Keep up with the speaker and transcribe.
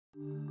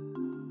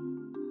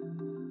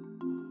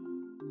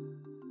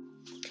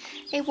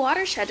A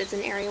watershed is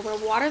an area where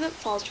water that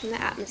falls from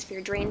the atmosphere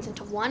drains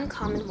into one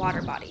common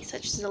water body,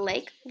 such as a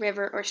lake,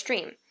 river, or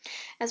stream.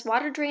 As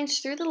water drains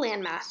through the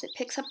landmass, it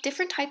picks up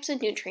different types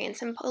of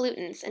nutrients and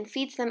pollutants and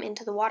feeds them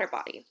into the water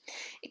body.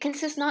 It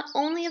consists not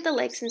only of the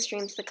lakes and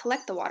streams that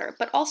collect the water,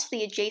 but also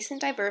the adjacent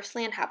diverse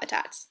land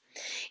habitats.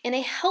 In a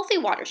healthy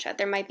watershed,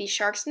 there might be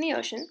sharks in the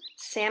ocean,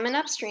 salmon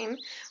upstream,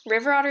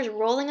 river otters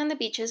rolling on the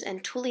beaches,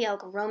 and tule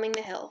elk roaming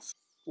the hills.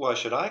 Why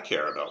should I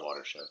care about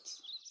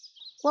watersheds?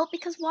 Well,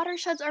 because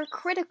watersheds are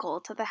critical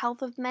to the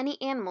health of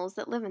many animals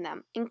that live in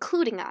them,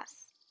 including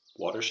us.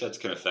 Watersheds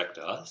can affect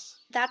us?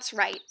 That's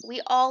right,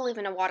 we all live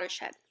in a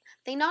watershed.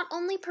 They not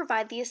only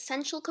provide the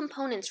essential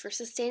components for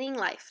sustaining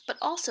life, but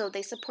also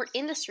they support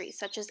industries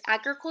such as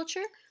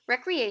agriculture,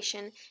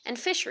 recreation, and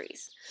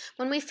fisheries.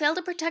 When we fail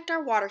to protect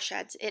our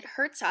watersheds, it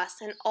hurts us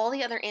and all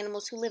the other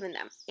animals who live in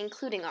them,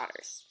 including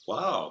otters.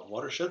 Wow,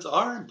 watersheds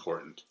are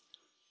important.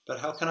 But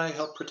how can I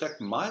help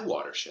protect my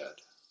watershed?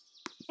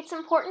 It's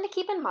important to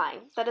keep in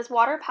mind that as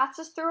water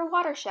passes through a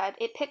watershed,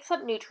 it picks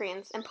up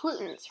nutrients and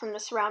pollutants from the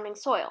surrounding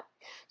soil.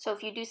 So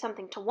if you do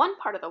something to one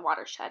part of the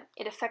watershed,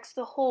 it affects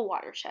the whole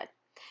watershed.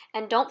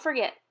 And don't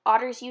forget,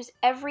 otters use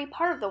every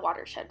part of the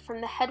watershed, from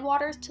the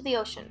headwaters to the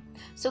ocean.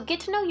 So get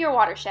to know your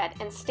watershed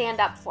and stand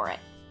up for it.